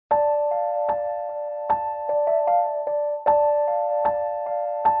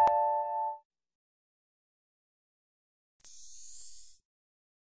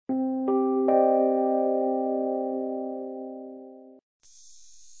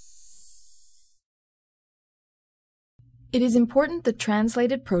It is important that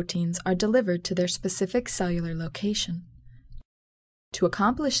translated proteins are delivered to their specific cellular location. To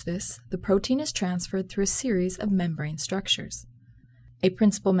accomplish this, the protein is transferred through a series of membrane structures. A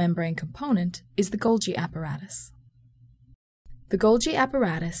principal membrane component is the Golgi apparatus. The Golgi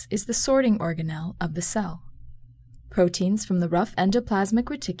apparatus is the sorting organelle of the cell. Proteins from the rough endoplasmic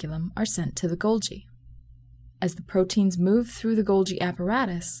reticulum are sent to the Golgi. As the proteins move through the Golgi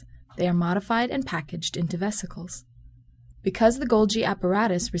apparatus, they are modified and packaged into vesicles. Because the Golgi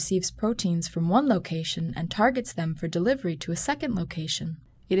apparatus receives proteins from one location and targets them for delivery to a second location,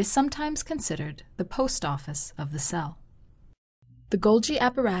 it is sometimes considered the post office of the cell. The Golgi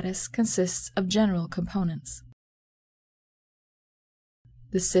apparatus consists of general components: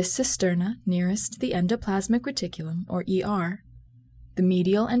 the cis cisterna nearest the endoplasmic reticulum, or ER, the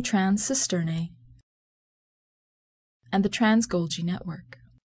medial and trans cisternae, and the trans-Golgi network.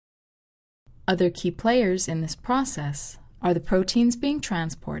 Other key players in this process are the proteins being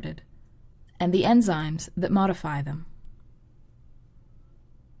transported and the enzymes that modify them.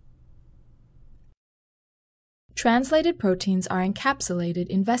 Translated proteins are encapsulated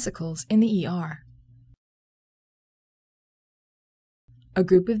in vesicles in the ER. A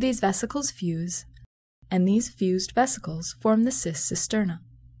group of these vesicles fuse, and these fused vesicles form the cis cisterna.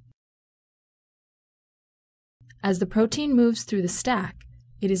 As the protein moves through the stack,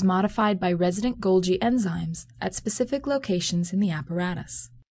 it is modified by resident Golgi enzymes at specific locations in the apparatus.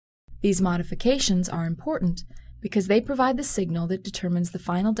 These modifications are important because they provide the signal that determines the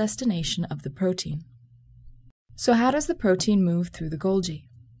final destination of the protein. So how does the protein move through the Golgi?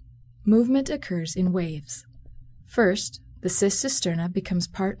 Movement occurs in waves. First, the cis cisterna becomes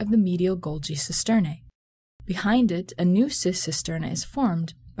part of the medial Golgi cisternae. Behind it, a new cis cisterna is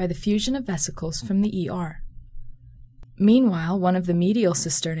formed by the fusion of vesicles from the ER. Meanwhile, one of the medial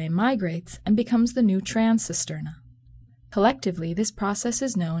cisternae migrates and becomes the new trans cisterna. Collectively, this process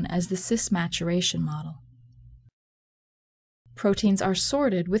is known as the cis maturation model. Proteins are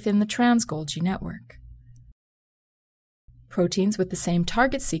sorted within the trans-Golgi network. Proteins with the same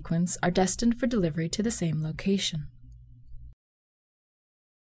target sequence are destined for delivery to the same location.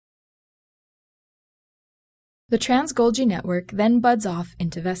 The trans-Golgi network then buds off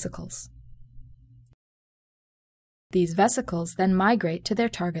into vesicles. These vesicles then migrate to their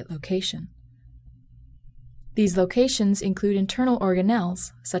target location. These locations include internal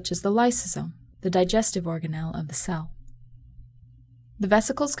organelles, such as the lysosome, the digestive organelle of the cell. The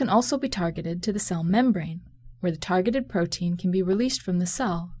vesicles can also be targeted to the cell membrane, where the targeted protein can be released from the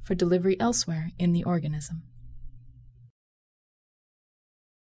cell for delivery elsewhere in the organism.